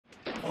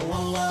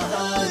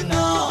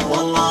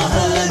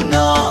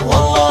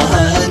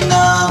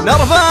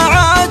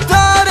نرفع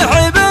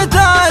الترحيب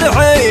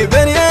ترحيب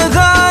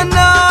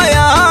يثنى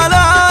يا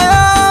هلا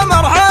يا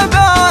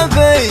مرحبا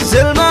في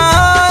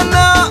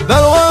سلمنا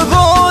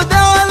بالوفود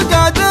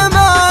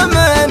القادمة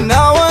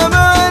منا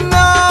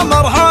ومنا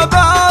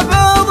مرحبا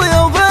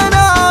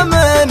بضيوفنا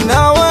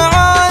منا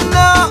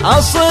وعنا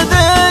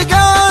الصديق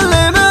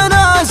اللي من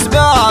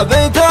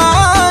أسباب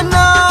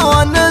تهنى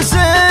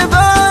والنسيب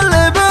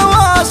اللي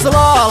بوصل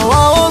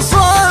الله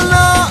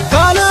وصلنا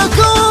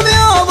فلكم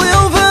يا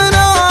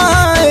ضيوفنا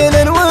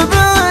هيل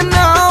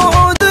وبنا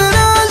وعود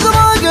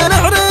نزرق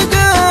نحرق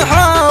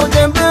حال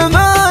جنب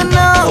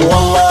منا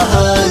والله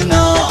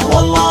هنا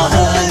والله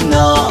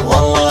هنا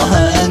والله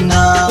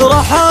هنا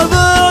رحب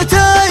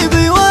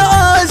عتيبي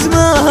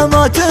وعزمه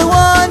ما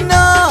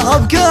تونى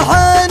ابكى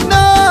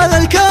حنا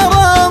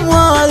للكرم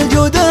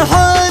والجود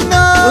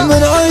حنا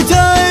من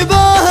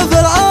عتيبه في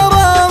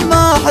العرم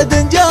ما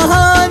حد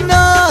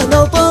جهنا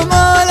نلطم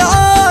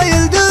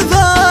العايل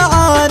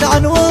دفاعا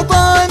عن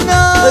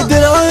وطننا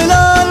درع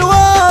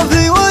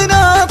للوافي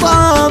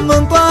ونطعم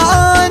من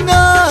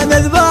طعنا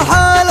نذبح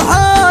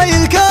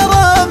الحي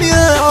الكرم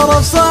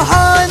يعرف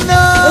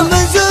صحنا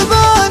من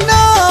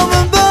زماننا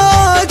من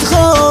بعد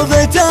خوف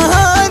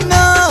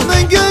تهنا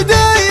من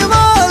قديم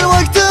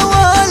الوقت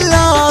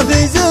ولا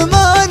في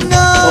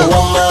زماننا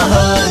والله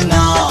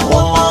هنا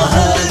والله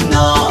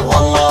هنا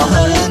والله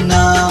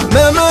هنا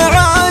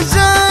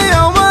بمعزة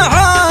يوم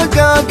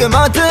حقق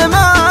ما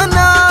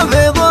تمنى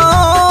في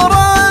ظهور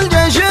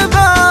الجيش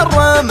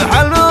بالرمح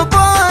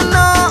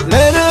البطنا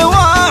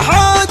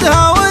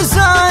للوحدها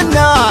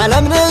وسنا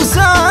لم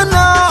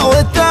نسنا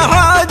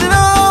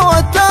واتحدنا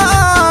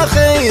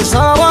والتأخي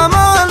صار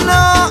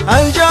منا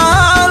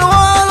الجهل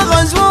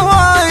والغزو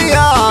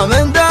ويا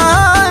من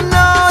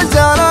دهنا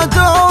زالت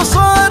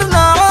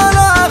وصرنا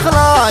على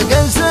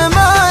أخلاق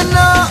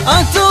سمنا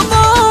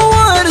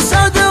التطور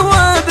سد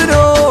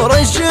وبنور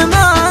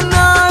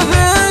الشمالنا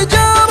في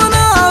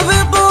جارنا في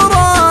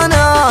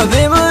قرانا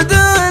في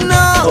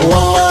مدننا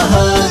والله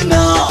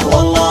هنا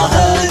والله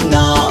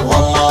هنا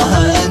والله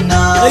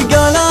هنا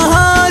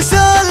قالها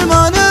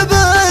سلمان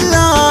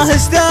بالله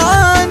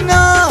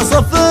استعنا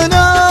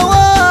صفنا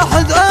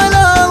واحد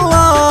على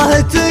الله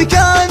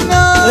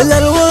اتكلنا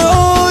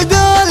للوعود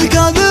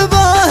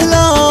الكاذبة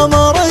لا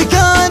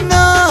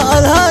مركنا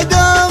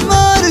الهدم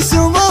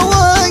مرسوم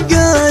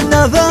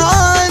وقلنا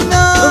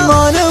فعلنا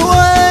ما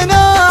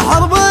نوينا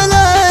حرب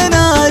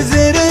لنا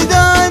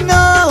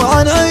زردنا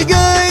وعن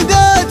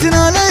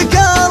عقيدتنا لك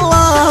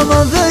الله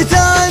من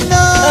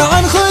فتنا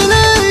عن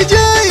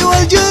خليجي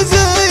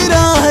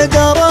والجزيرة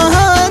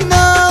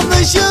درهنا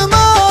من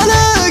شمال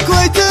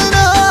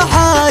كويتنا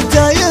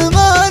حتى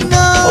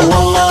يمنا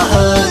والله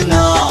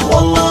هنا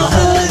والله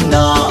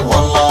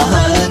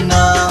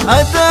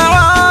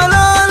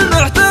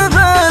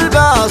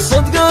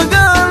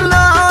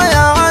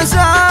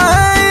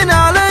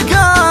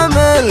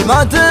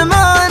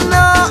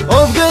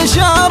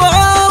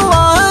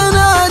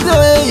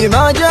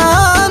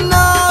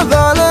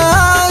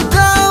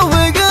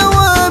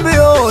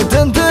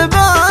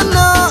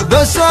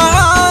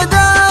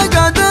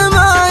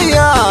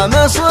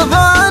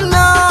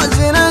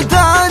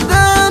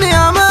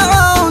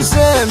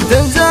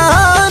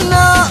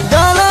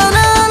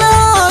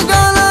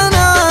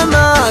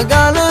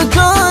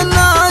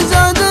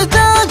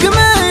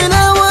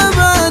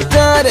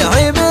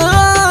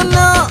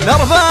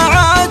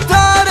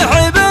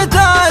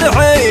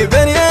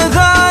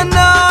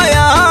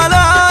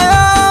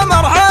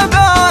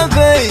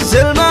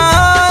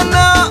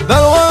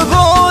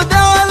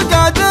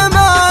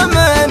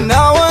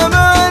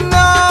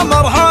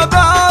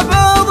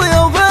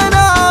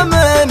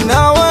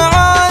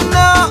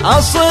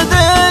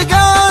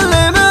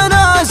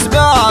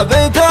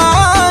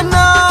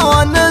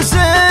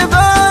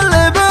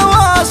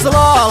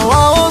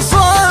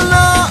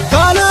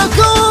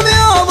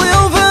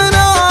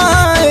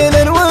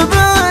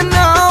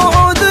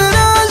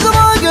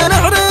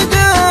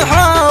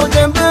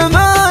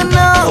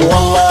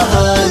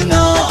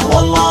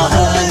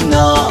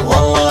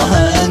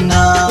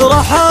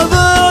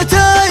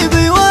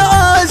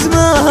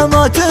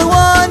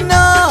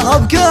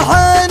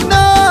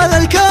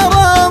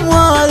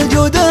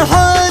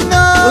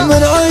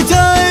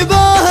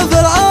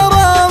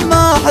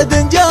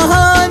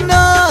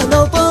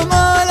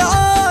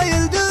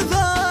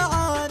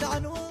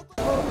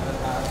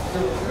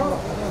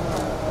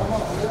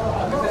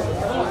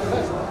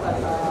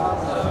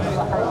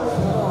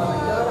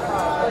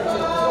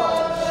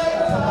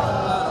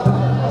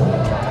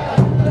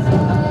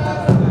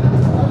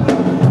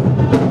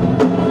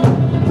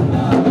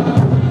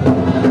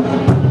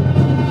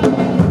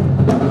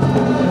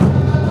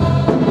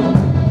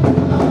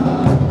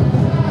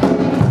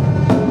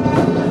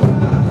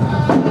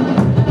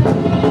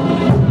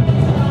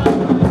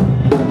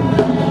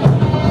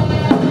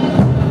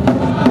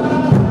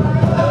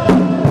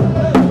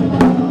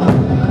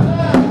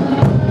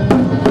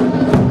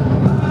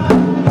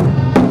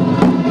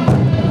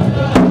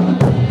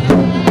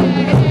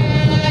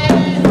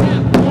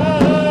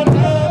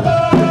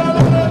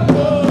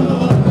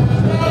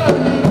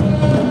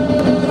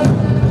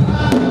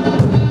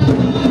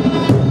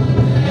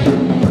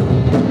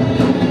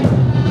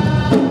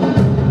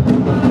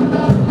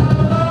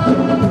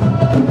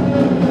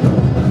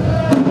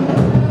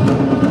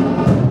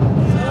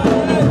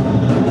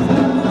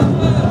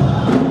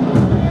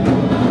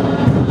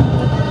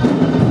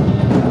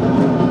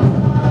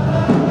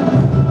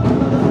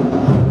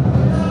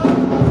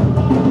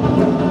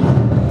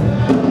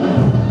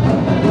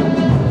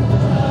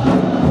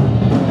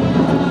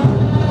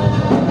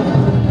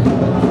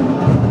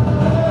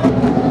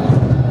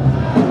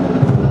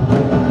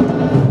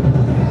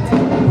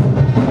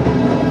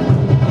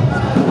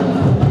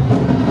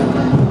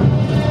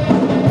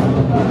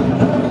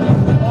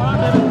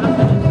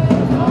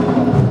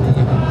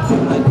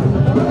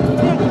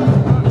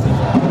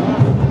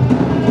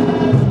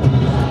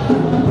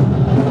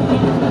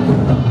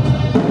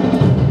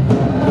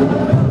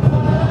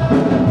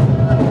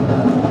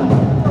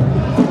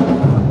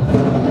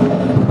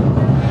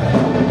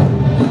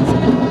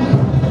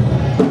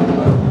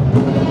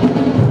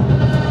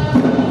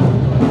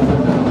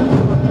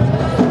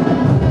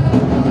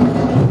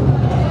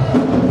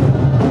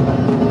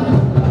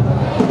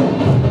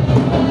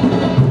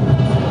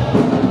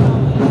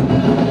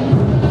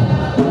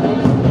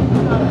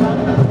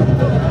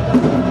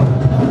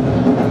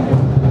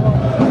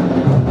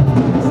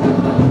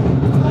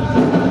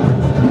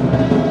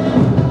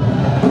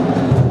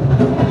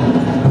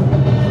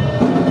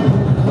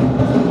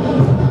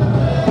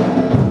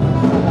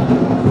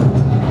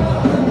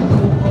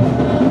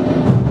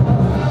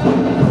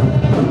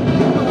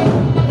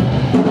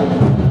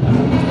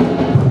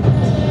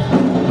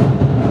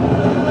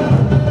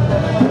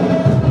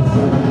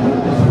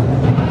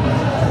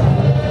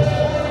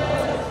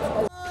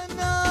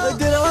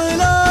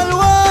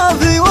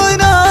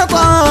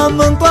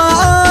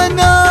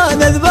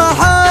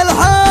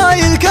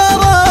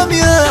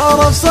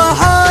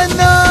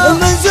صحنا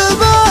من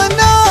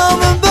زماننا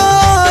من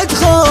بعد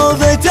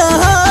خوف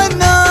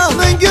تهنا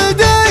من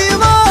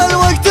قديم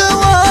الوقت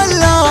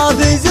ولا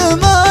في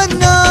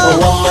زماننا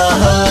والله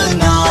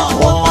هنا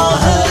والله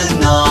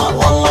هنا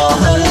والله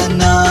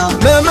هنا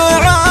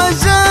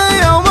بمعزة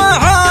يوم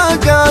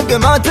حقق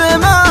ما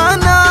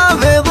تمنى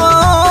في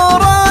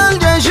ظهور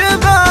الجيش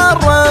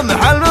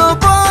بالرمح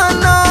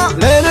البطنا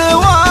ليل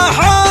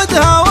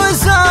وحدها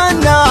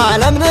وسنا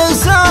لم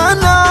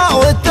نسنا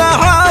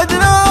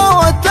واتحدنا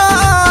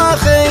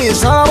والتأخي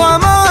صار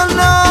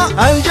منا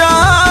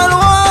الجهل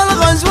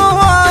والغزو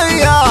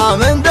ويا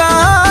من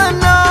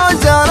دهنا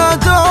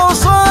زالت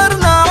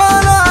وصرنا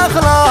على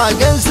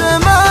أخلاق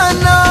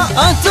سمنا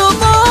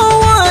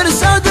التطور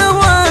سد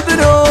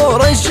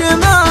وبنور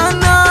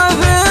الشمالنا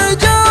في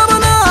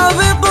جرنا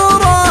في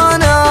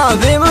قرانا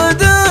في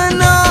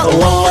مدنا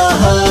والله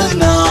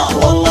هنا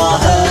والله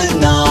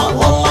هنا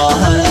والله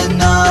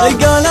هنا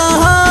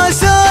قالها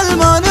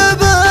سلمان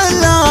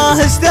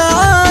بالله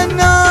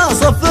استعنا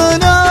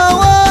صفنا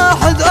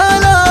واحد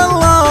على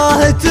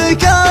الله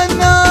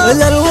تكلنا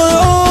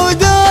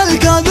للوعود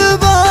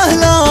الكاذبة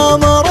لا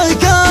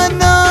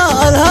مركنا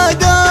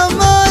الهدم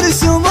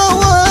مرسوم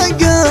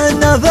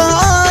وقلنا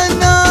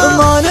فعلنا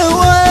ما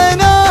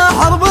نوينا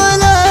حرب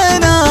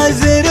لنا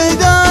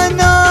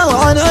زردنا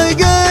وعن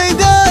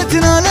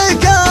عقيدتنا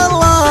لك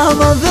الله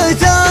ما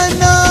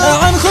فتنا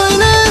عن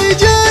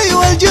خليجي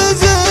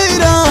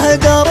والجزيرة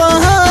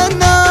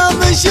درهنا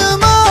من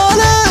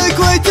شمالك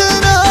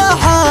ويتنا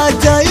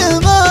حتى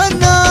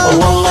يمنا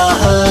والله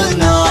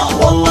هنا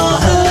والله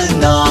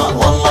هنا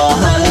والله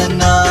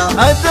هنا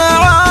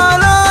الدعاء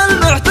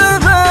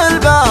المحتفل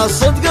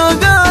بالصدق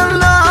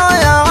قلنا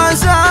يا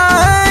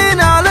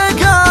عسينا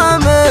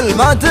لكامل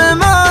ما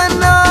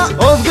تمنى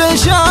وفق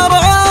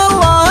شرع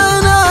الله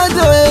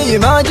ندعي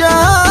ما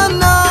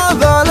جهلنا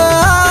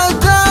فله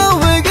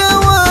التوفيق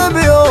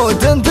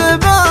وبيوت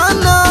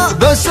تبنى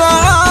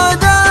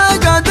بالسعادة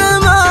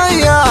قدم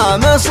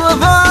أيام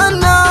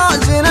صفنا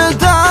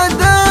زينة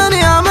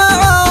الدنيا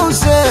مع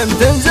وسم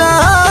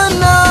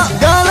تنزهنا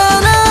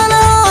قالنا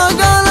لا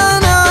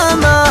قالنا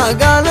ما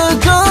قال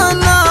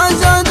كنا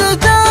زاد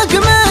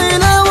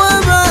تكميله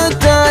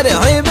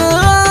وبالترحيب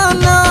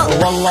غنى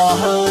والله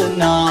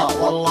هنا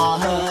والله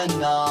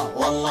هنا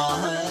والله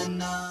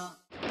هنا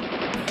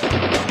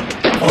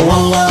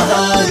والله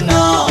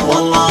هنا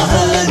والله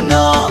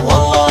هنا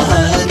والله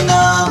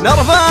هنا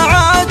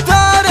نرفع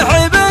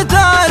الترحيب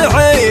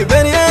ترحيب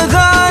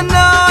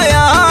يثنى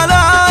يا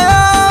هلا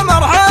يا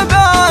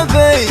مرحبا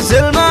في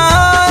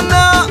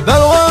سلمانا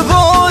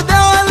بالوفود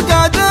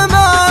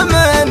القادمة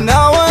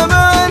منا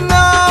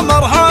ومنا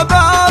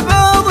مرحبا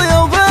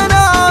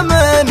بضيوفنا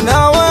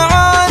منا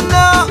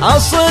وعنا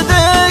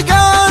الصديق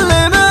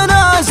اللي من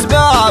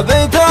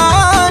أسباب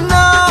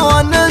تعنى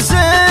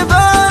والنسيب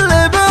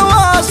اللي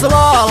بوصل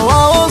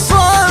الله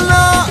وصلنا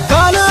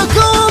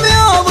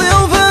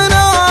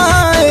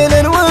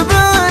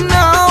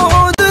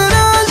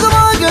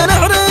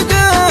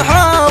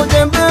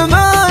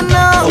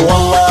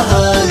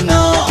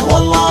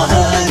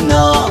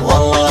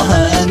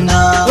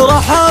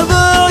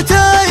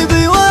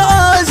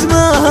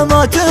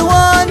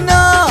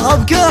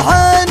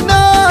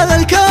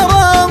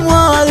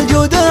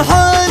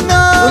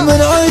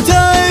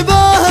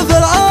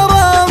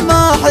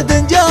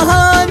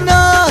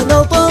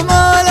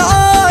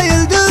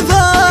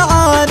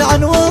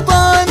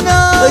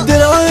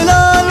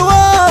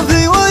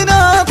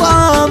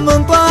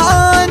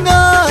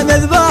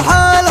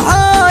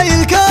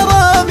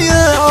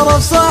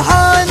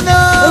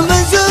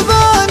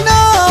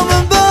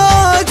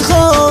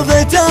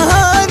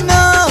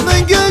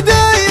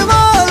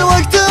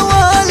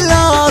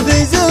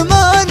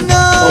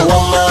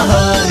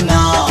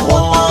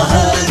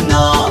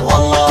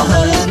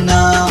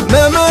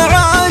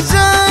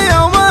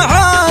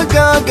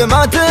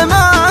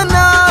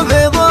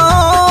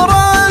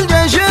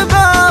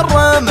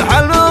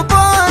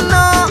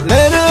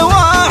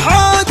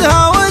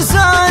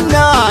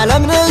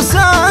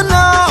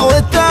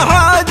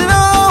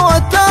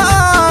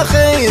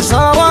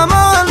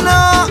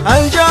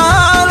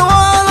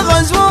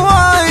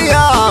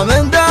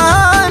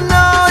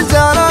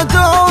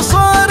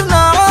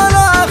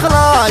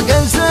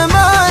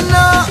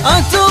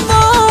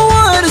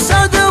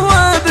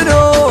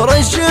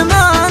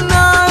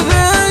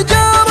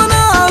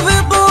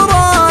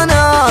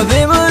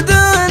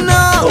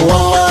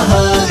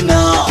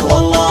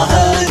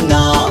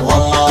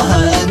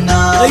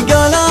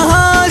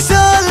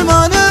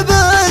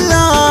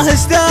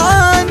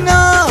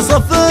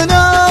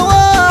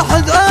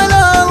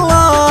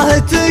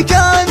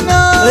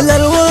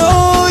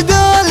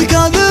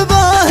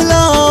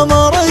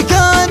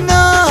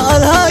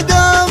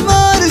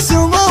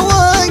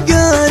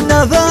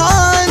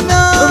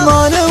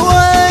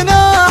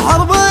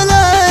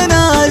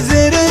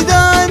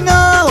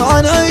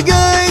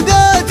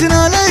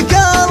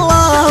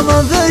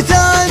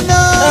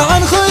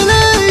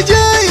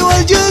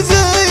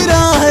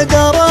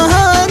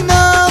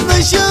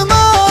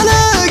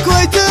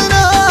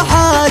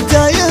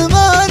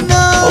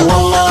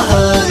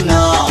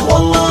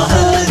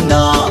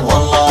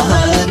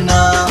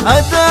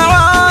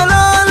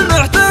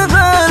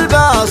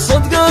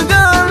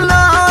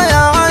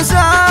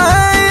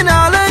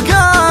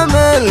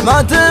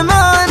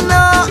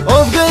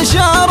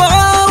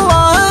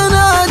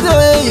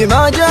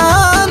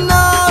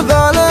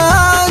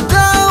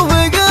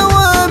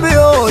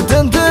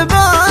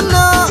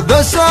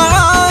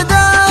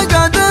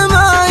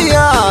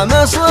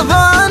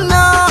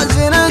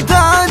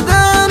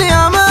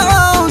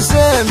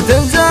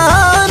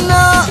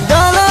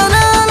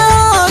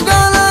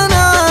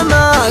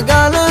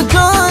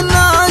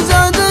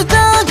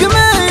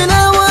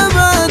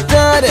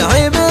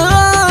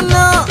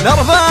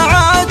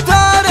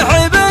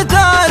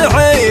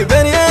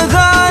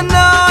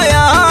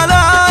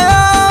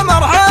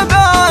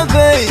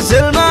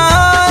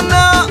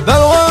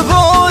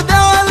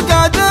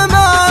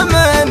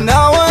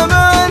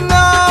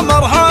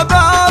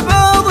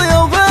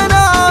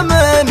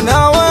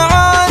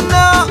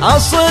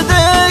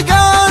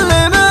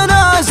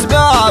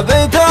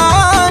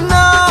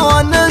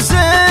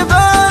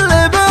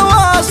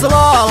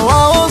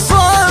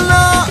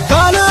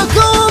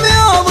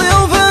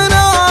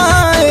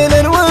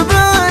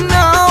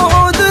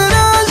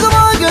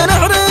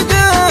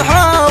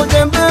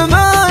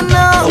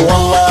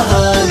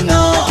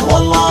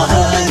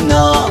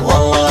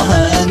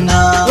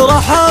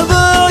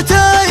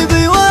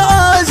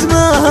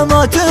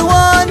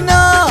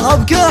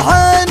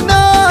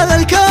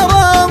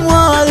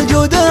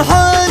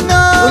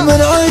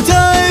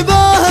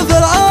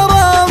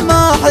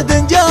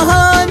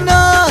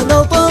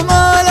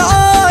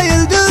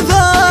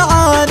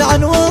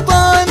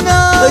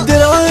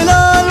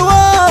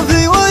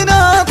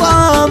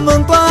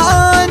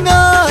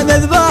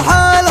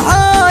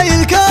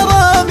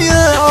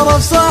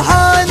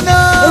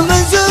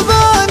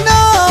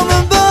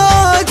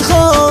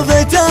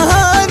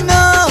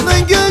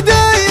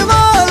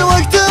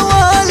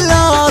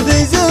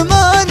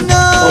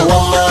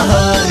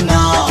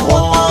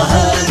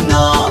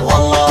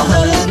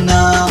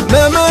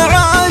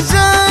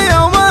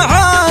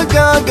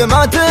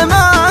ما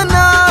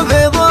تمنى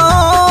في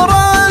ظهور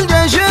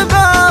الجيش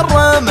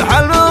بالرمح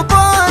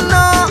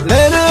المطنى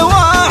ليل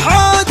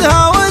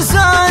وحدها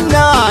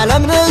وسنا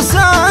لم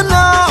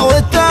نسنا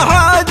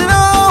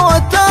واتحدنا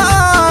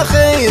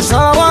والتأخي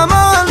صار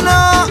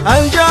منا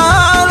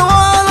الجهل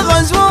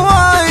والغزو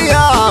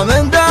ويا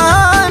من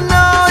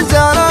دهنا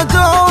زالت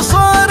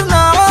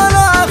وصرنا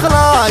على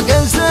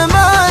أخلاق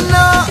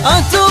سمنا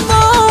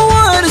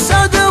التطور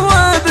سد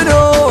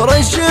وبنور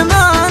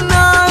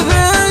الشمالنا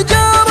في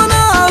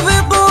جارنا في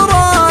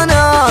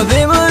قرانا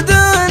في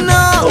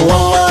مدننا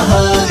والله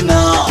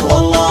هنا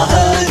والله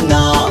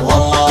هنا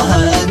والله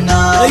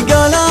هنا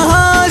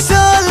قالها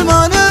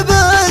سلمان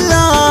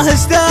بالله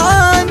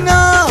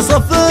استعنا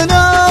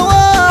صفنا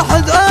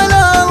واحد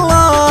على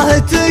الله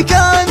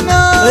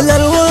اتكلنا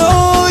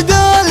للوعود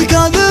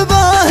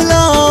الكاذبة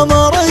لا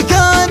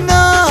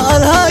مركنا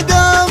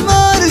الهدم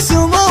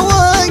مرسوم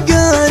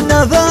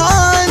وقلنا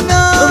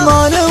فعلنا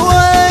ما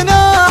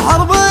نوينا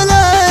حرب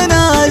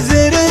لنا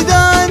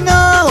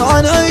زردنا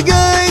وعن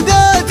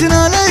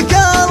عقيدتنا لك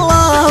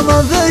الله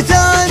ما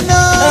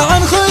فتنا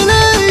عن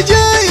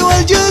خليجي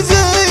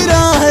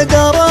والجزيرة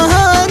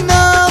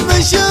درهنا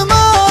من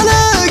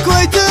شمالك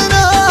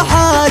ويتنا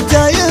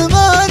حتى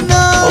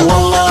يمنا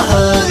والله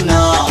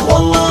هنا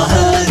والله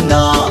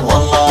هنا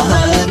والله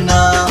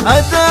هنا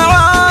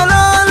ادعى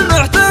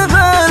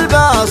للمحتفل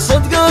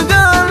بالصدق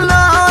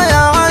قلنا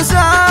يا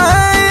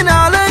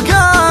عساينا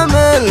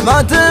لكامل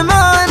ما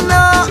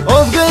تمنى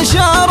وفق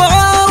شرع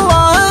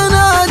الله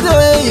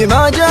ندعي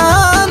ما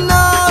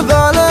جهلنا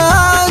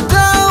فله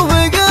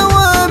التوفيق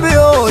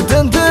وبيوت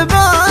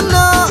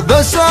تبنى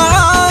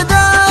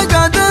بالسعادة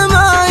قدم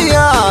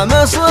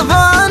ايام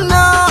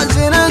صفنا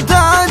زينة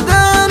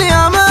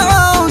الدنيا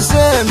مع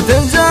وسم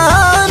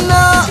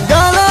تنزهنا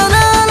قال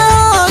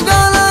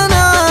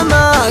لنا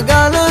ما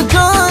قال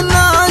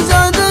كنا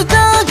زاد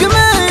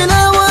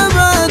تكميله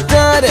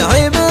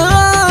وبالترحيب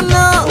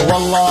غنى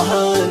والله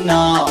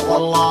هنا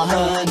والله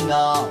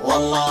هنا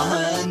والله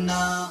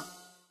هنا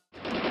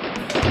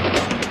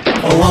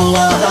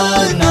والله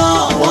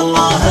هنا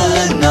والله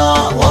هنا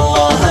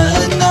والله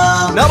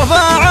هنا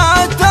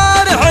نرفع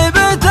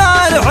الترحيب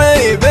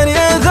ترحيب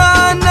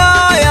يثنى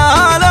يا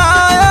هلا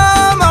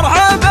يا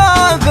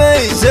مرحبا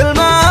في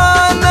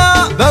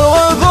سلمنا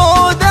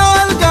بالوفود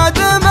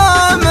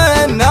القادمة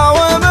منا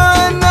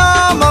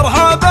ومنا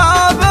مرحبا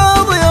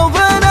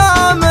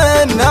بضيوفنا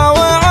منا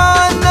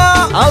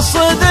وعنا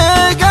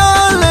الصديق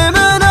اللي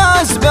من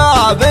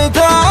اسباب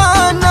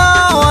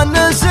تهنى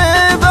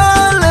والنسيب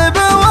اللي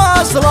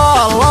بوصل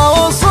الله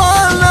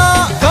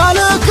وصلنا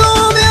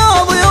فلكم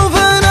يا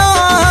ضيوفنا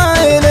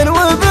هيل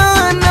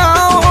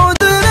وبنا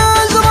وعود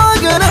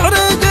ازرق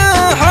نحرق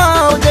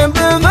حال جنب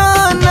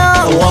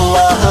منا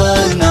والله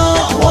هنا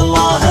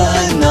والله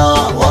هنا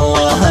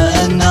والله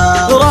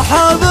هنا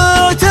رحب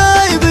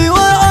تيبي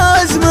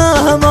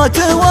وعزمه ما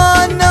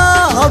تونى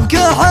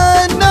ابكى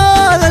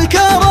حنا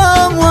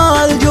للكرم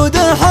والجود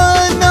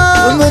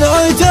حنا من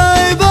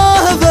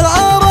عتيبه في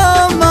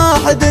العرم ما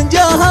حد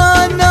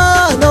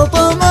جهنا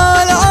نلطم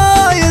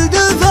العايل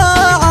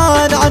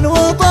دفاعا عن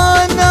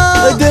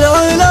وطننا درع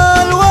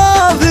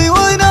للوافي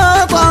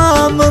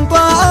ونطعم من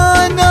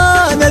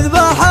طعنا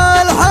نذبح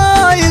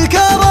الحي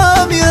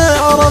الكرم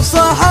يعرف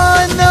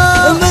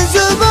صحنا من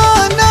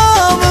زماننا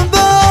من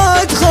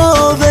بعد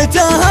خوف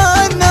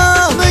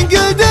تهنا من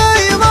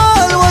قديم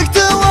الوقت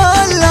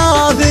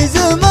ولا في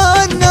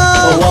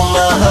زماننا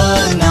والله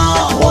هنا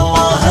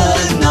والله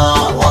هنا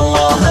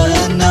والله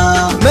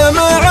هنا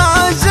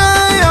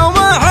بمعزي يوم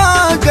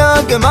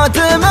حقق ما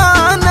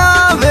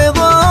تمنى في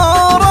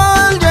ظهور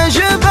الجيش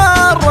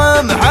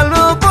بالرمح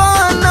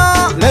المطنى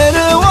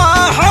ليل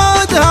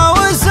وحدها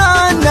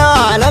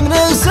وسنا لم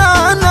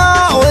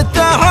نسنا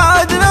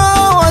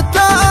واتحدنا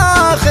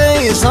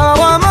والتأخي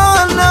صار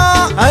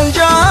منا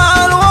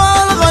الجهل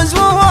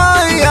والغزو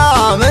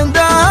ويا من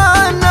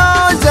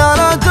دهنا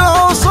زالت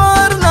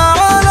وصرنا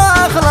على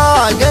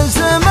أخلاق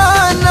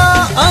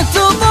سمنا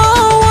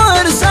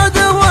التطور سد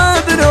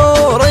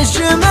وبنور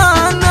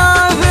الشمالنا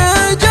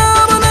في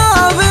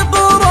جارنا في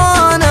قرانا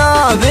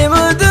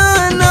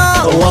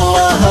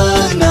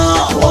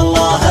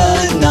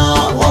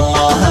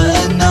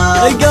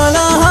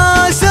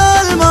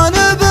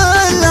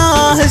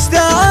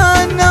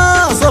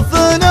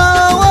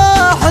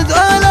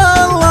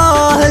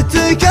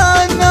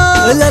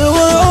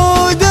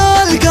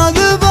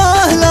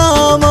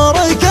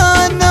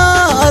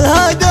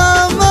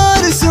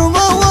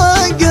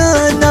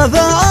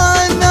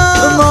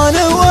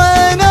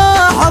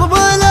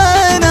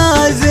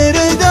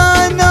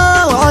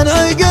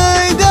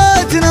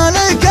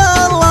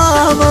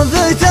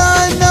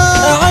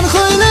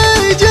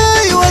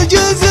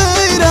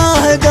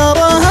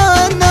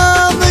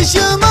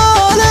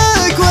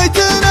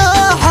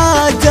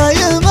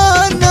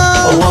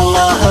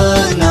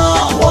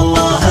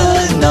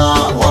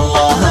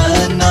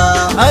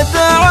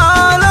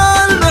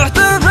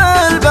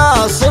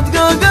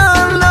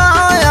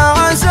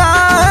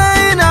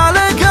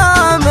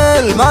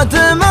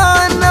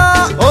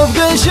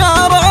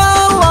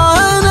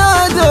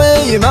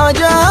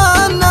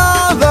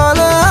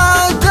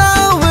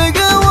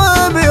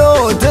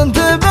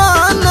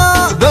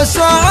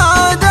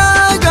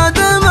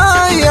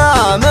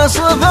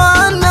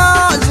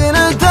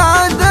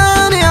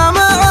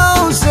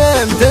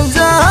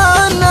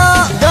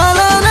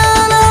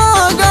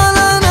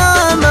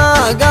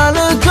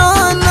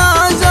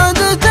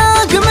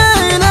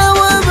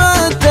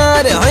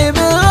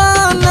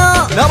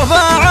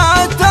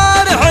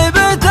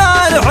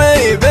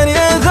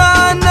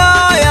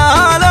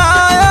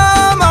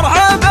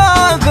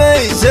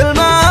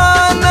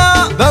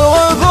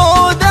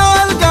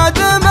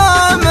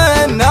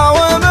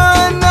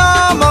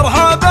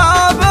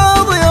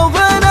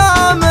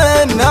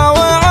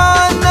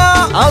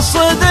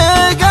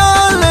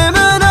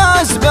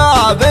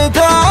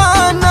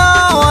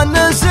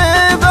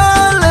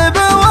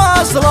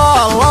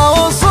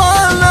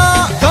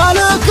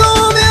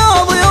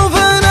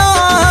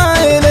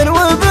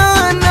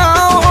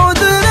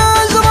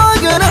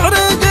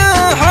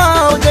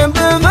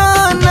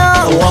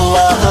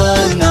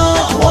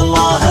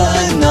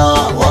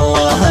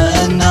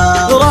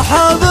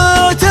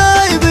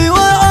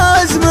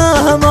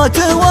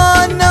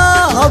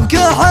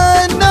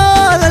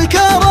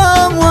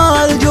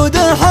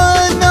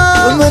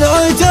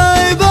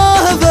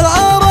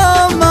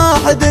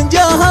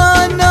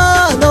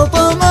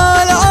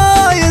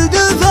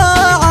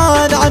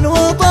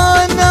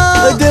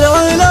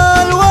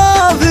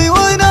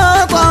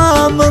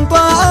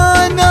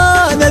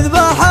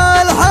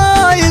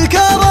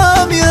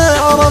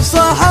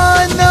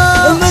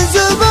صحنا من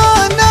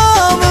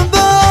زماننا من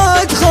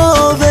بعد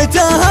خوف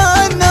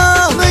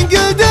تهنا من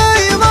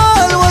قديم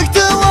الوقت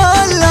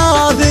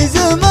ولا في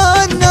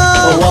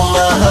زماننا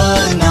والله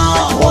هنا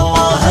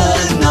والله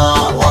هنا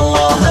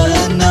والله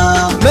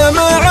هنا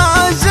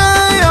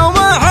بمعزي يوم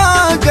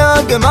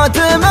حقق ما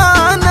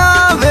تمنى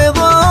في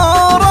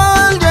ظهور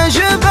الجيش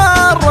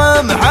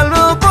بالرمح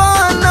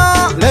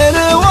البطنا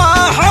ليل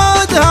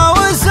وحدها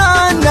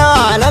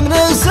وسنا لم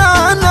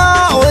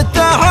نسنا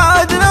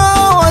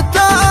واتحدنا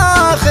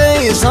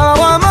والتأخي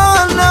صار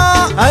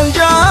منا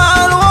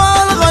الجهل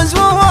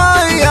والغزو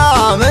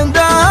ويا من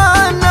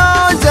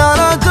دهنا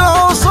زالت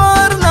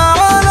وصرنا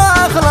على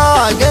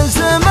أخلاق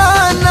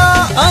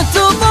سمنا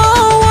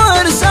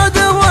التطور سد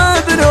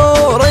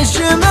وبنور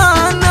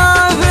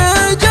الشمالنا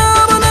في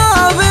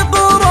جرنا في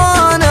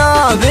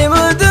قرانا في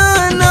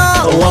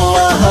مدنا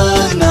والله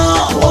هنا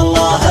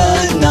والله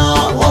هنا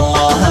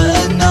والله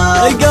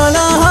هنا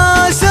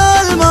قالها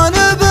سلمان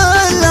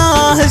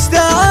بالله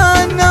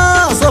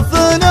استعنا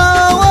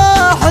صفنا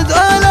واحد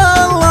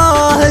على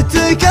الله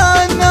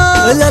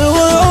اتكلنا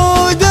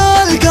للوعود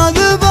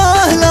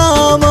الكاذبة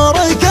لا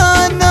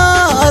مركنا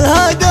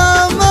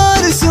الهدم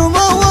مرسوم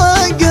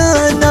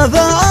وقلنا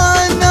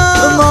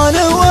فعلنا ما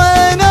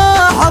نوينا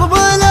حرب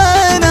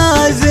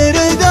لنا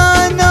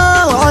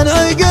زردنا وعن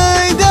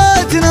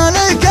عقيدتنا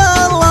لك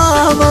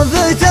الله ما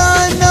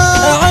فتنا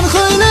عن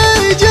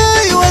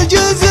خليجي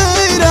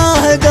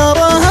والجزيرة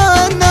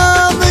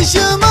درهنا من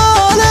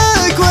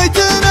شمالك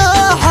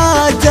ويتنا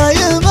حتى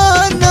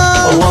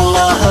يمنا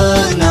والله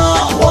هنا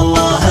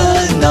والله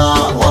هنا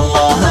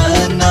والله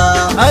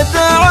هنا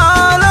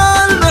الدعاء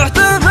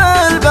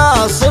المحتفل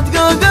بالصدق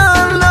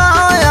قلنا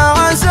يا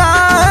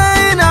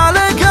عسينا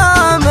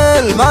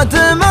لكامل ما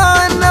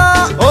تمنى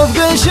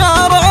وفق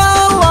شرع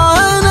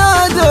الله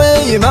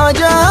ندعي ما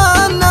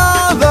جهلنا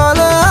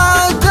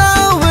فله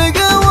التوفيق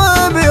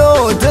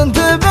وبيوت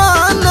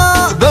تبنى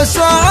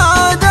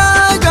بالسعادة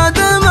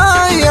قدم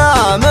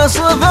أيام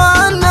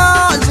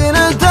صفنا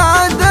زينة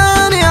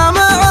الدنيا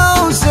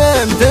مع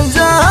وسم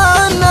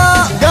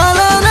تنزهنا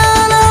قالنا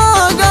لا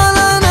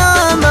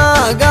قالنا ما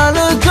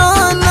قال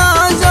كنا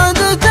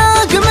زاد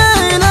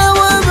تكميله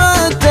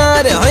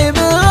وبالترحيب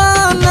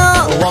غنى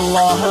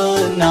والله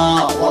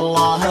هنا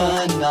والله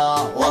هنا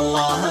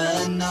والله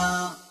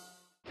هنا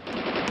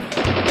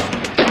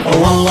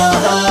والله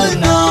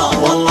هنا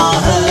والله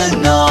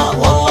هنا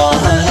والله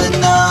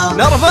هنا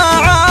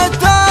نرفع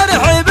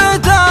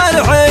الترحيب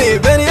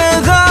ترحيب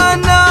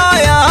يثنى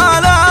يا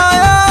هلا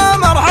يا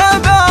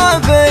مرحبا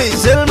في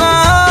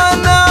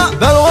سلمانا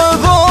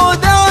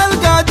بالوفود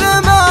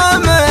القادمة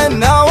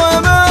منا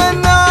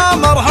ومنا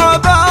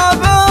مرحبا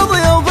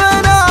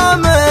بضيوفنا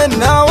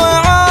منا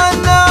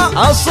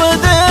وعنا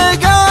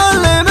الصديق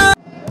اللي من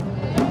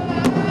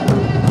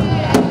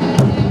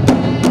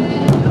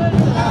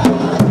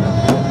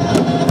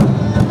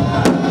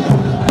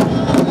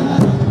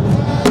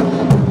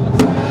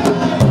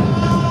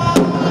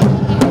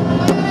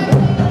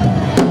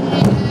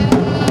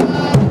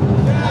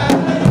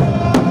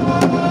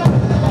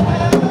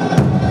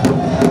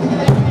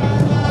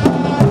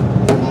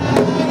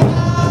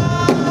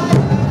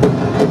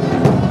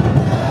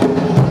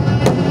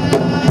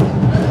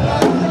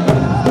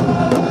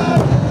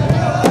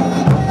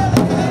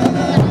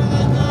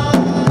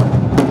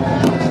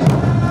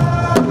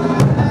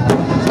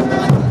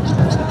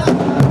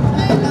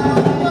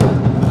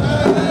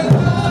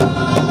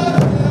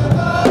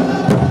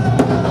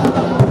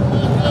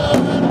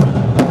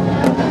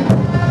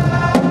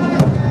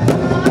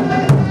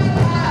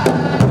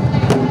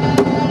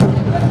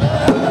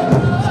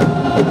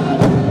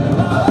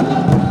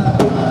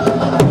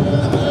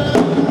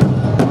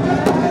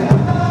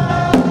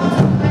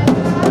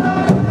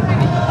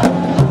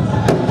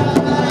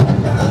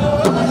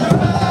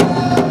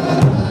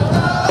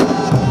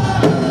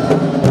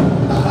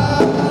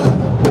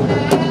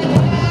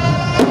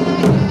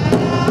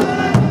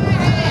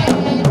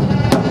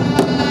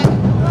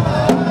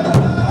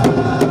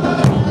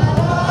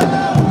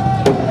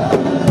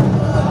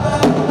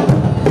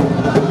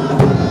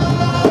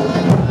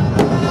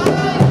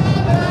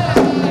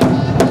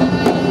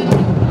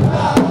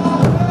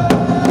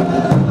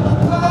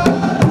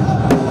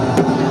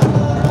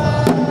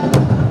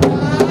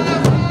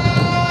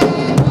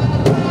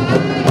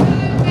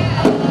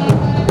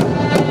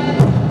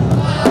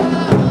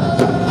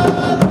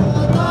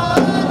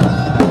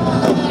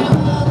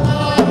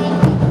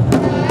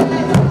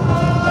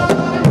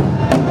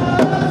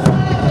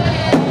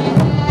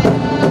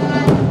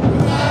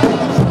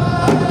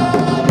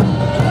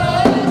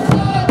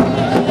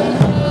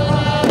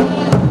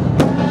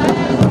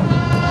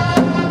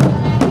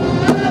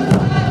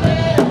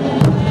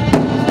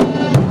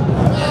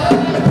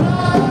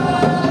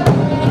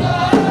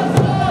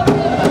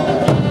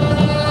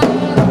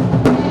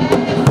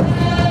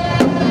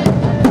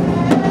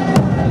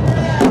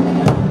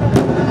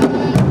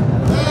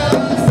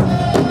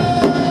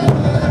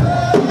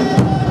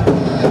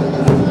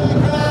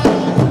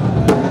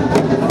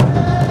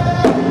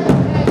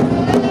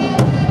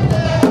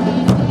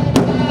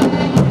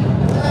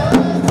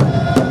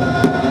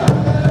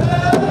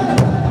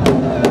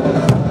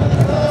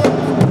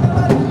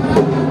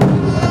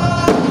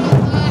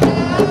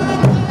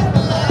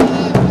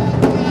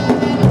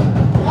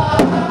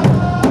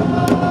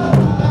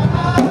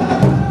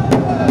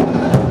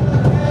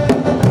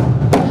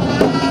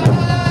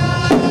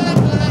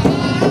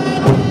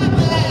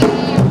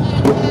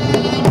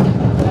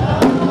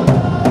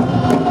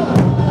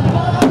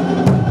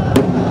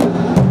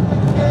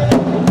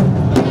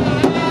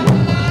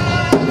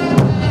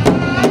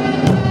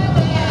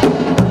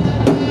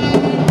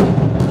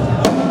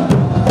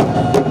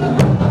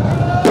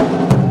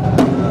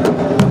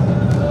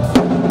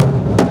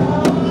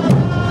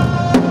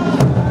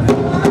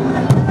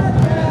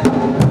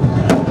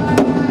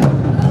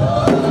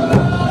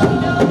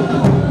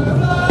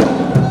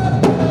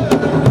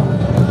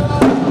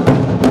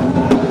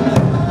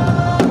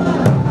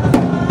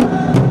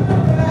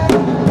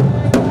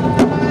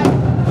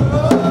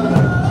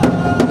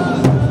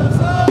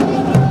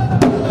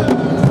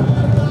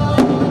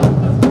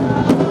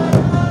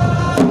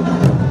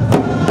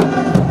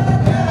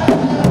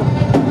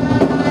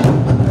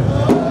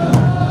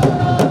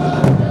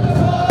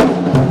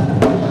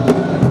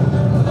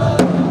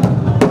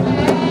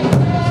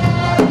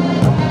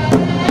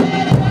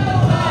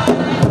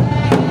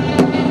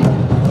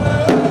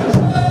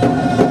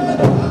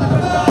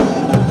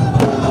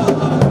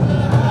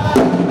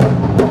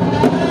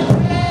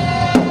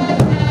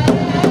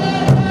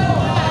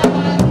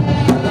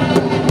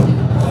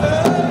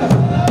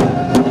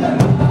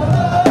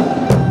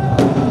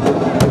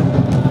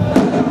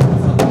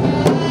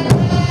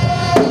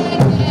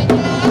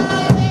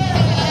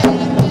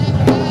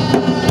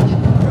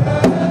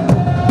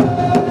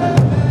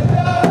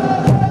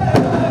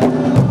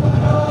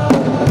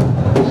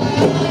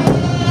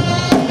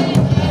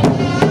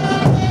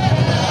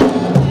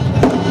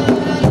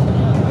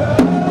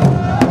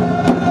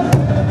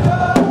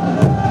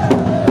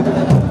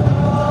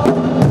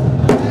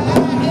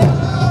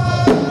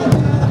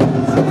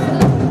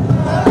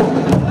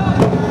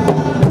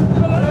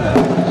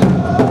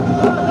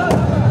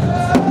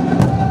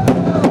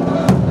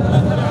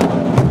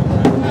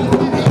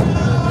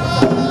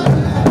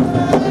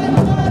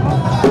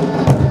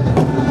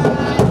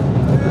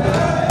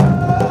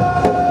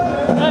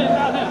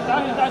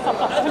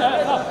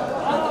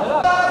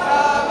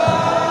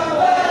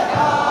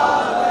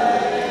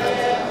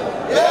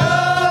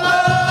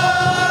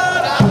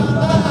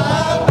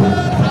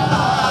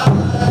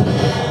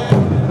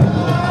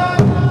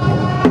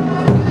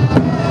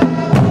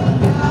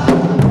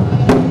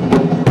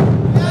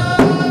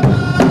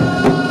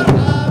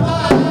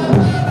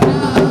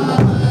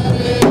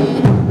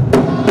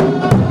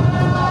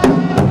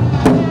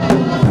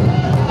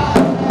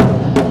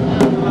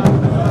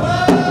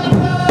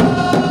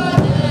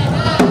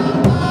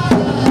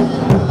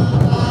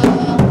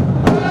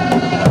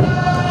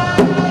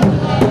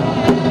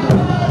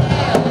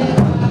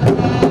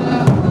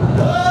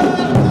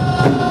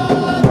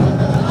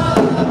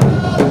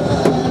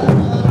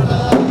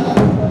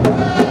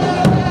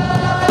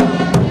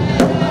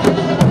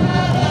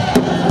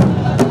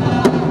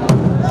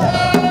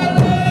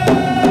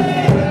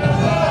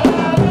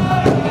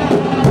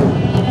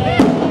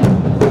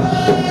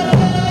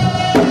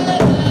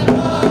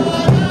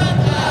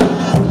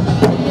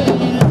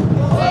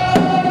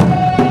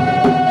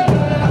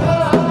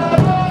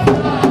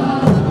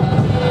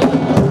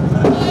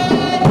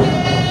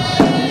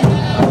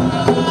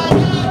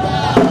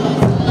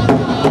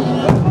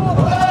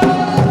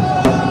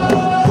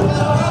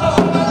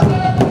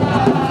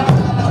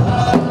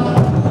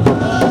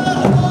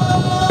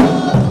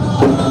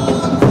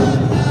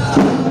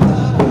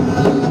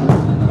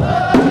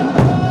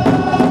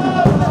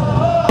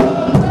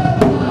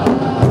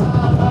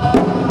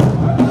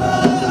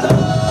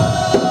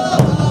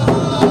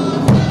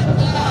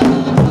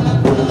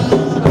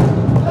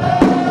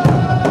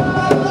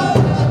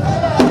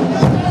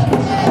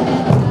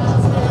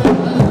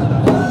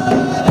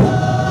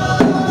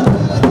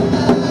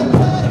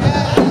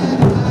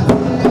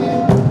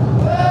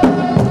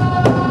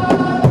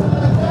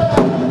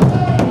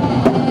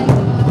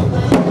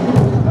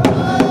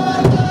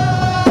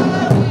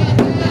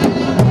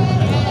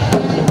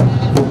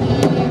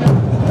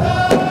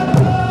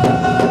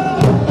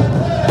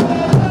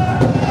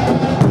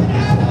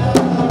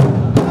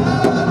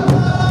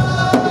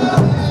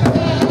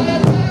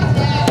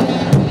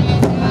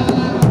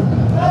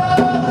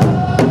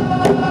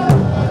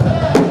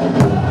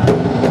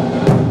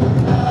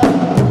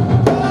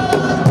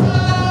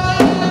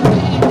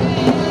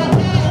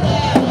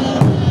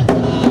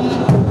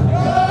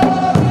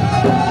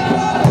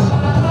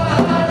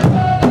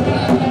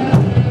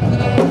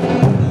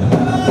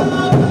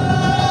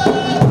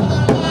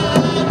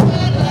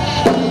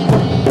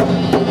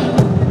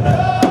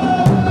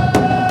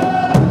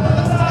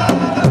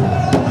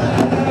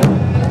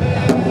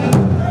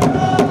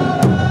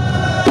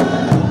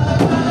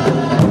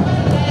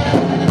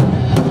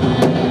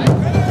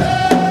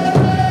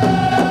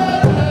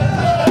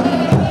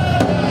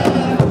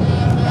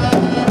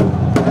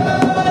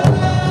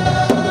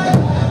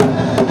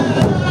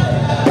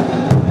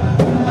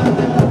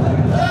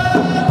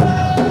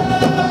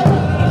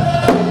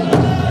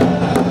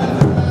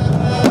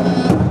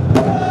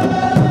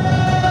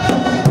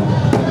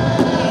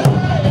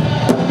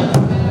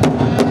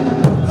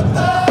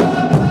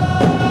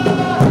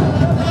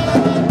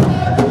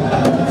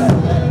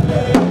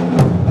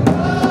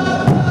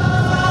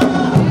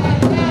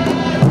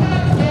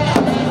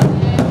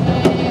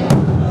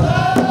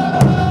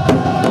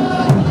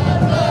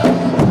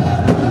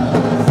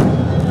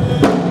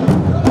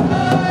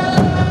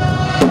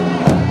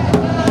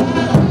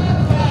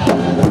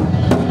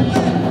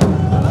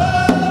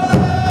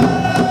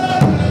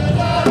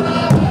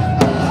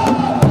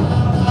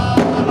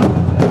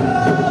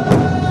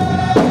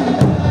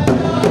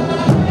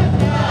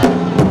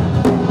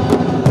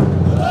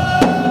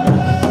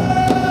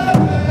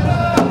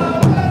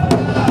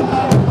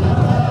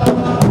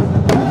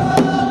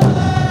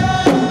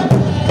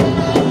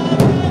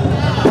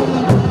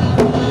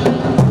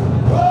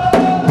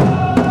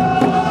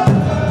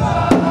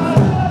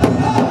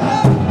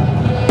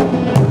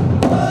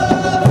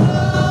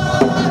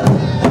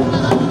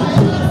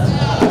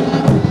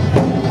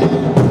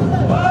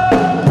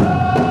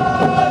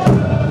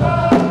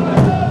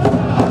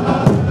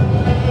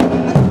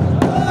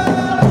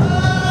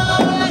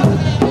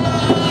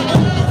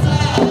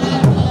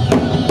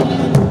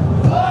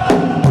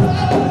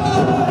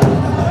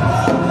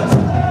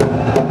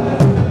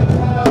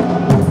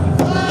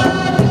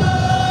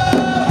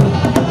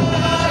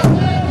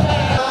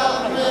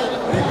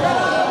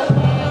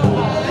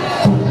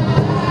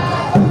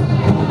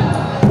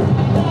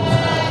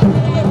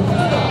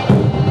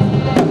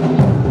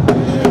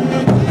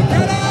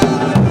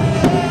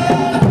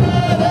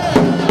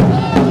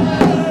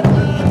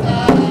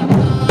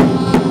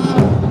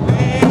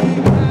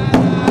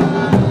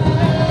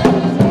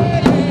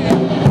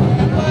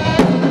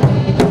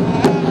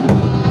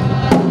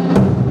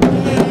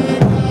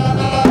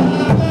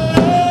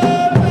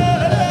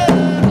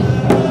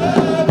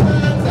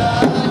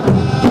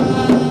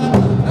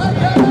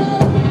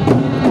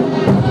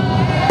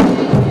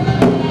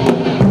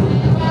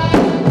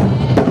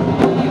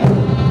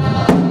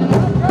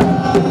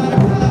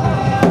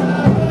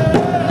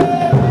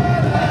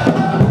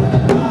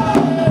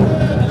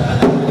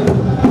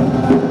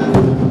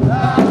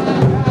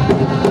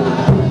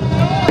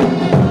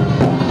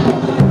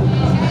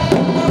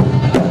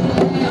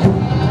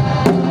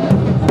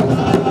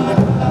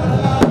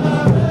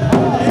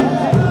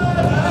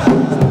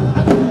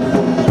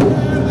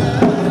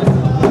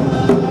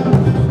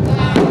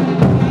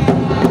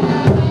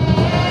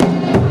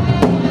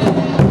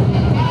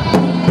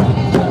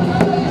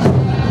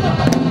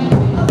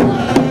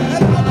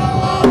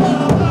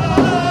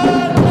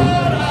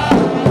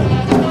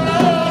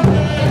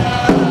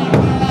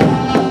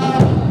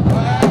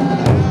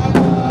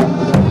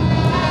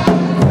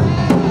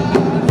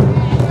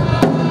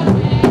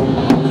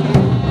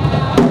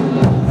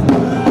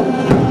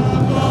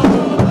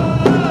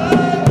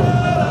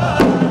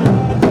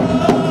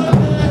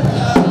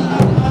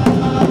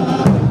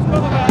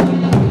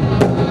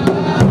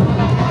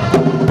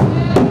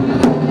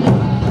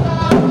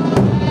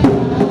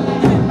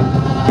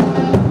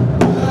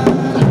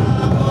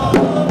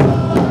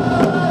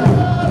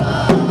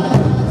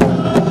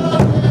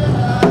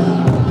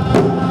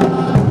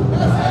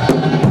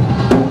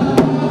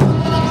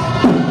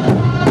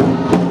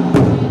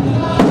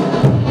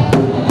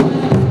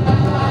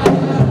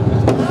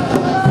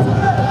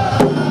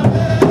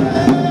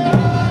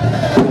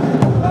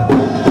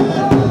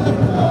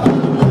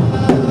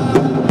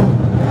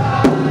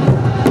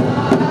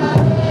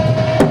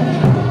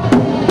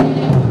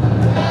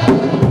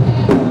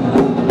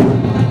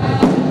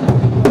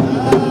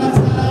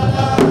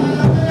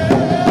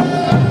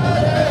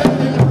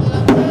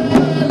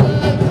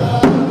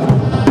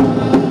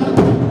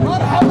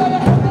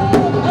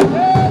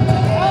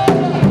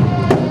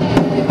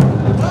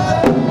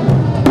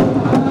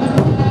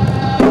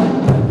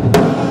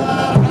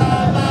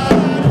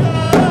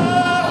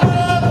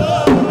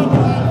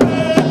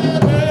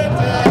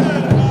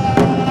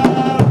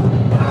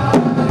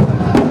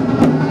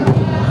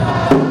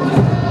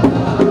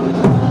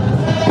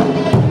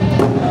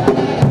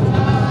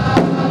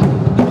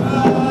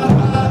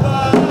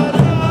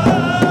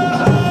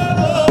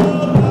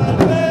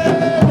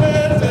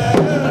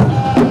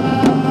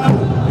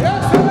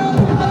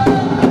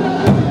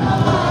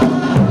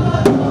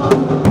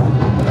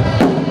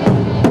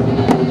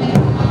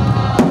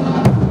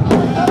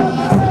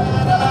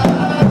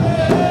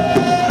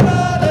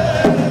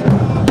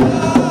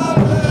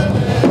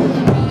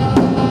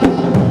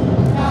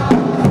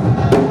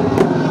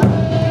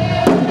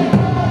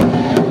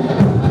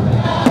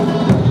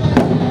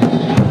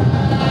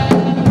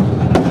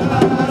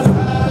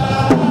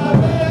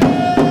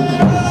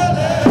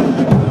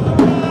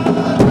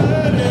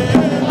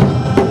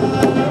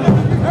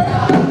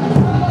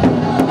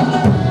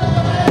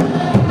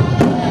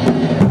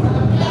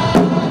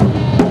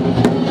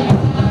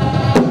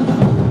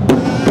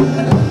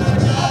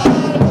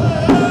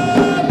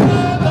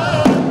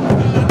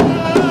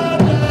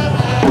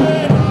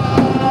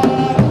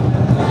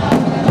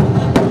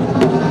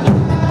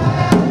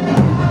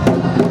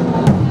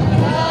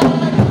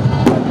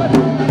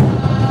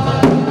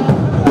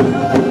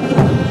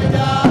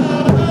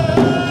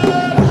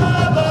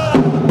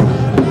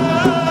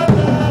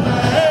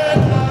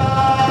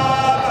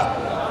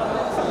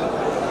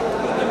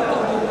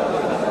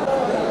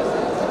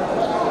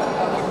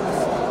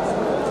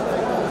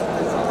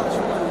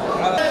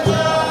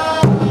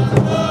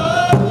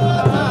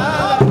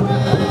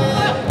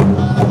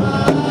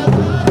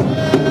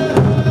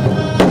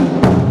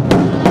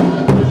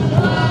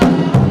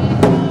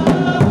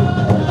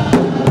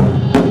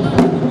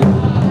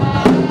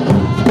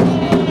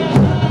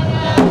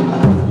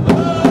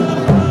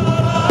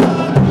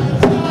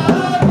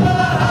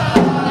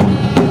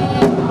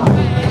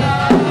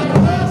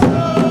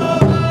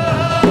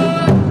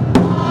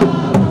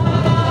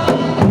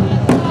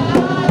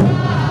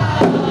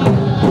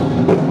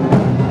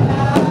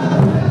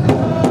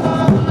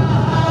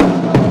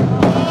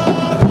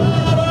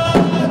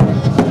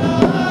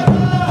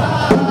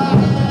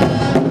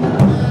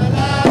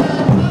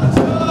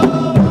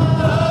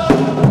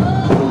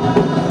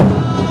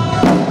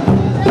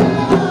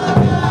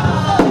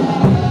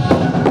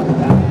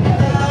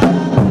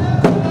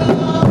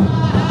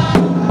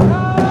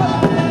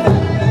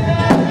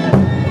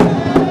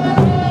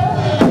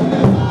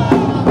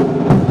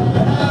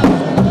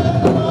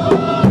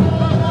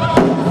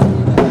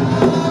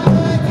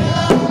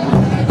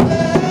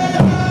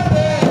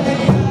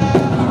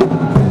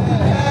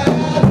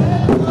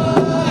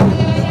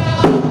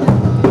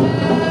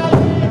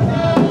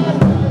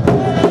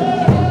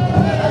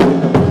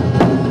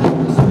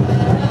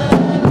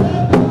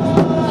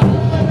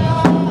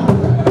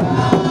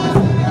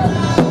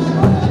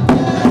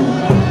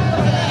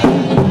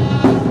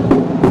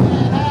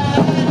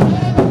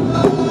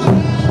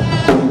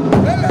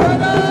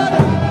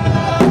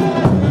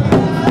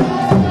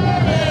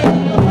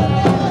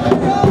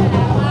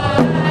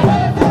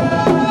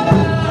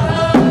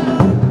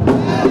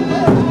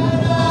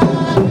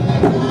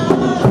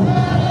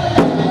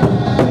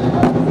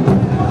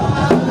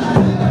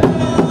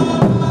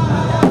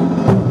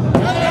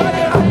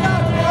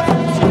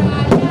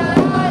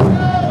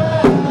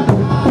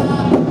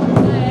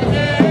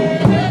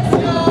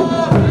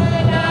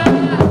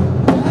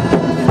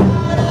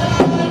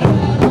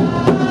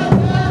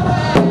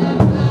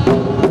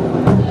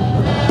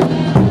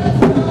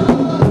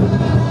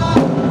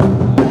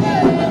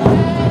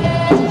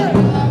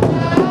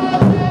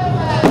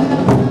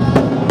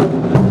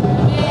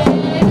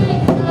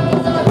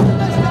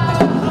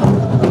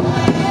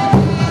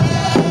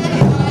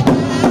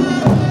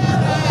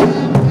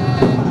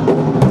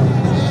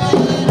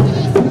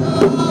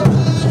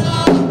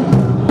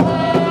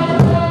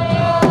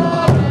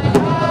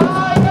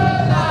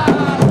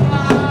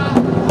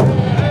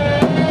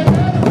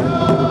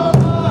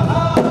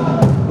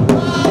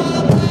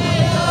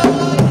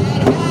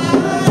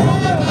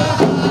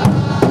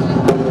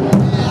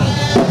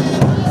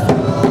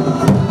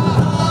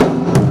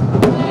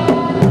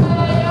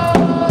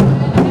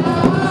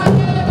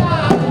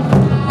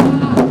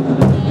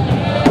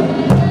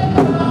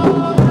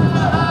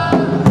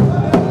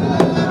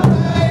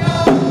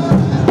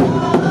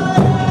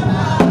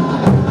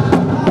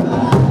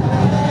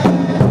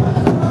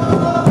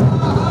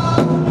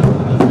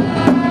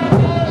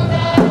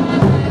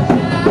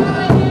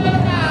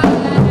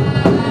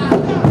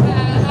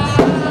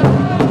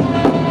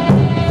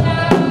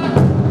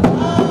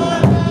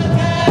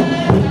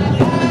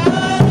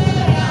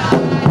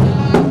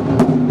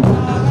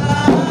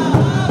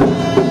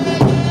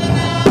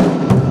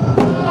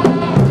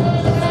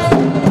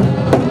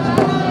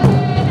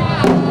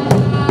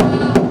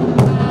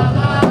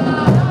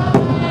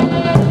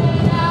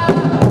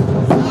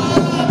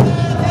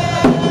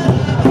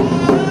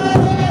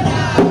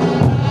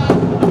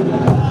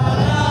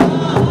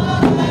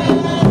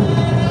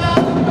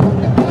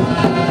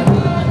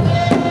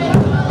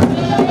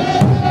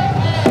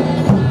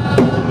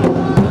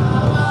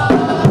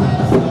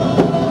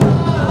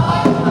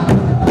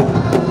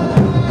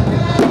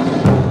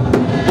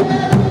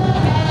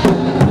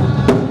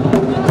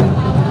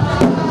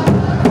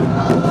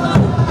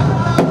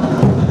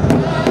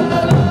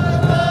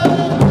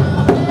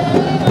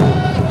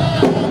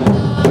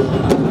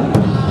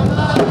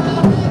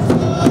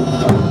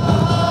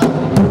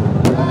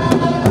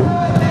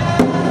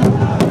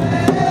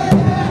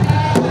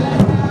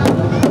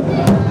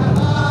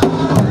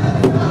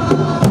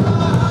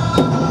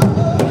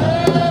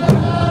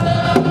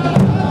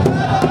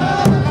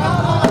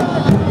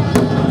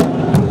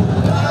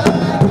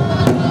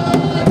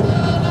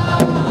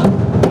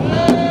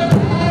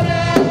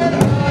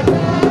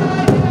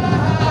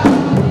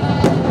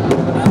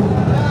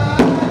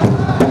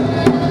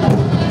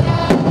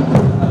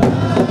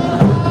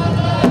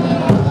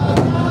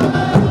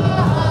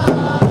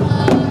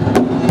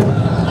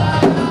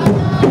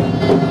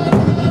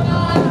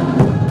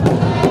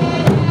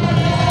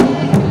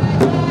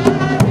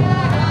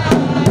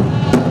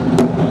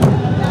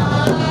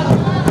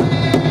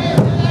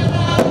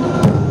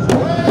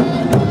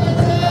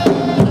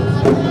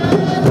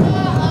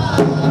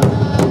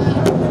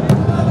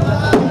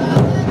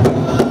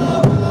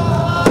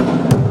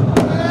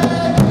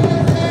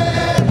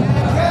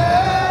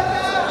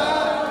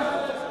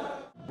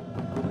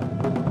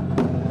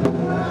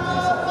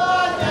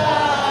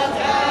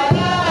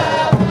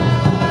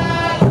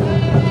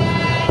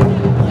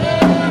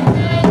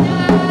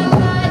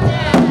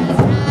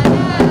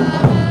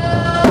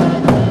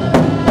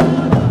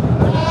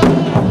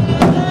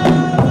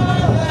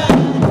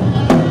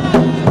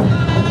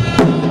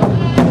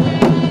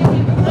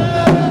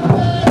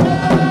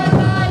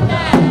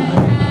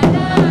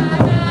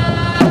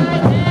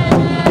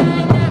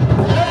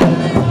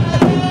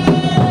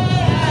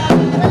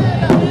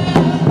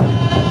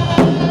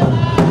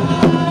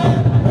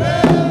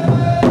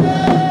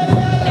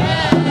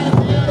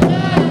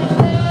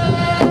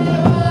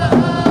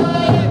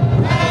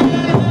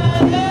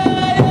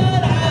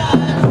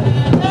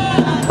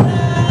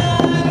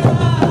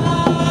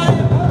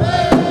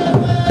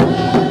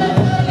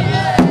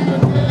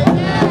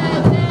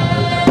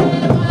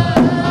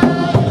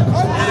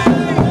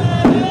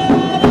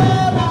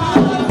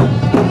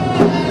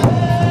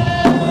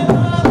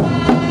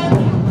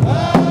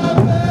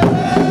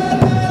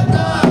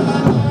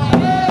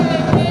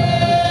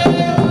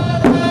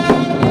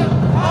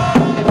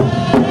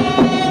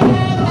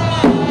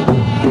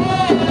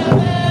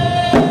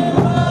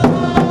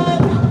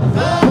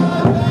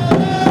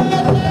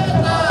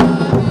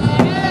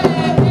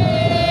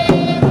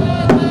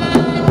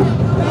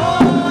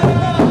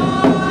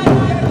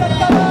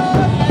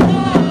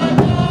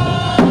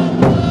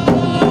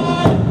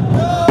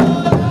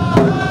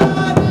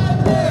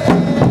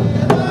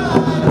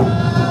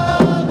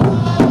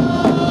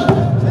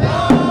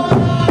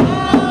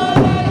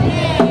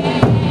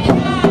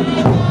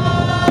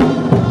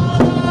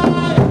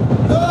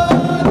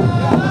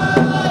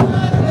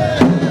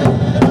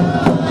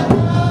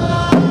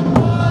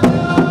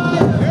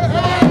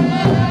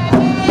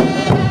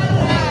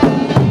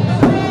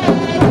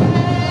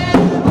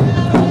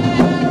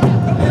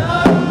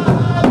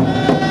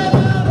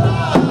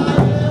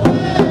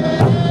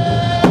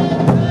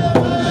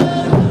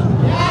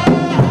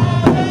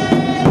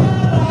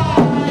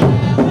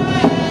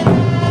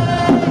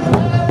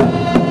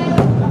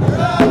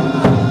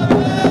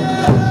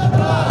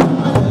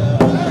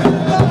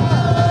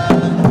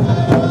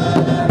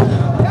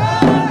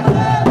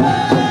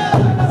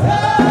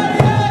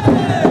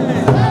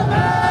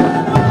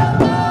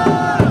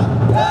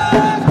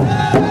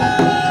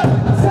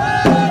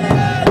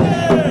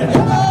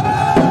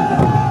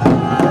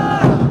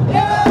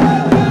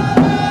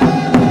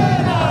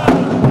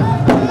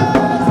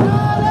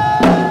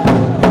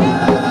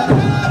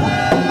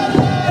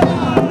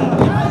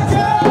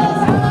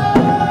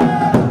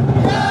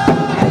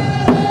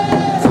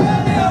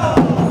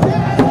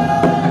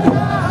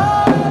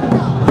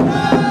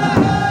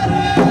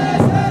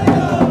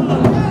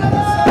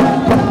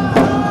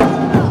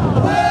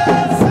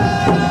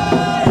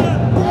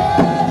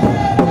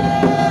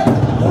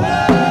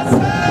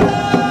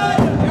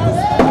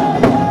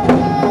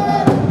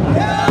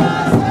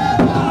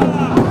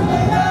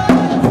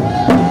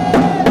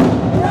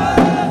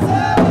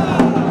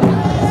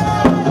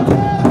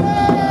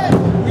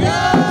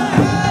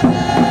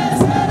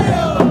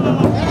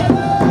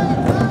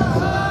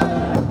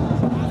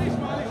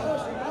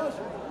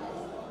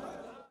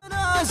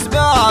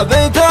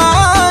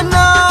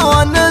بيتنا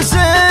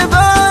والنسيب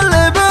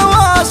اللي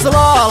بوصل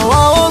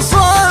الله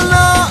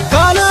وصلنا.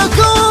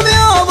 كانكم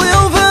يا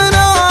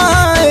ضيوفنا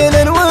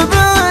هيل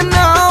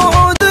وبنا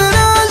وعود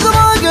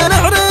ازرق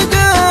نحرق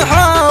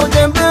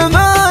حوجن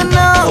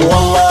بمنا.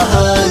 والله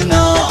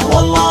هنا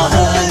والله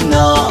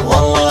هنا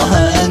والله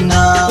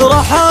هنا.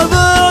 رحب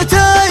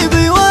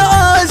عتيبي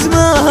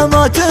وعزمه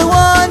ما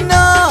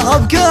تونى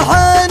ابكي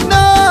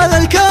حنا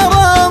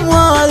للكرم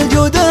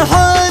والجود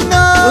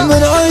حنا.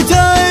 من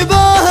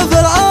عتيبه في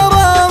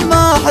العرم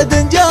ما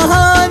حد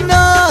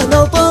جهنا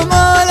نلطم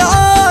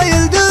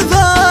العايل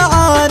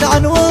دفاعا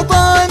عن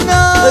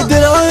وطننا.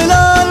 درع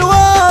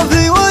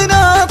للوافي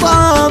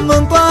ونطعم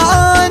من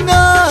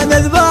طعنا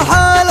نذبح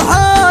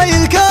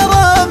الحايل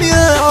كرم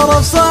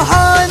يعرف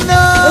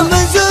صحنا.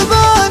 من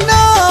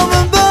زماننا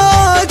من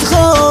بعد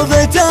خوف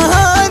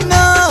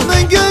تهنا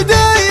من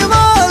قديم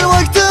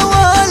الوقت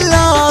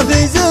ولا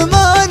في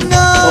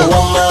زماننا.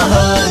 والله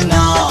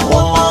هنا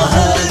والله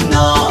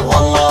هنا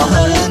والله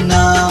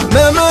هنا.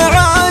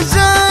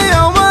 بمعزي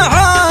يوم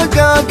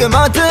حقق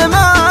ما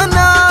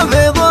تمنى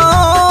في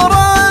ظهور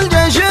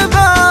الجيش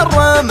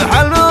بالرمح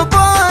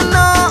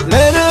البطنا.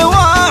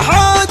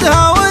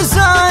 للوحدها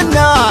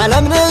وسنا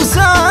لم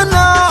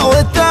نسنا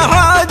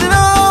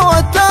واتحدنا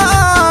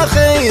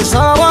والتأخي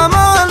صار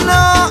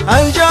منا.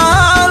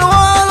 الجهل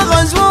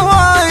والغزو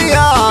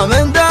ويا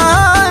من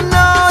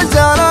دهنا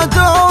زالت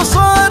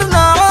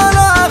وصرنا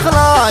على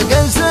اخلاق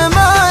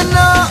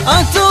سمنا.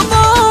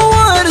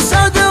 التطور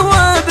سد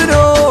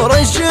وبنور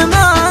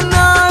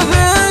الشمالنا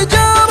في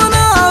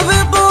جارنا في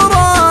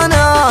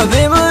قرانا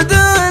في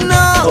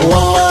مدننا.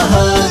 والله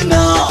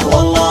هنا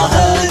والله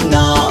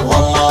هنا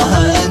والله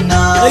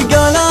هنا.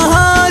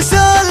 قالها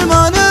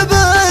سلمان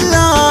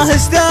بالله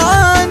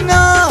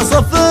استعنا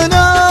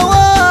صفنا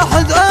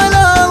واحد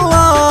على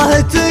الله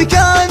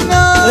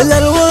اتكلنا.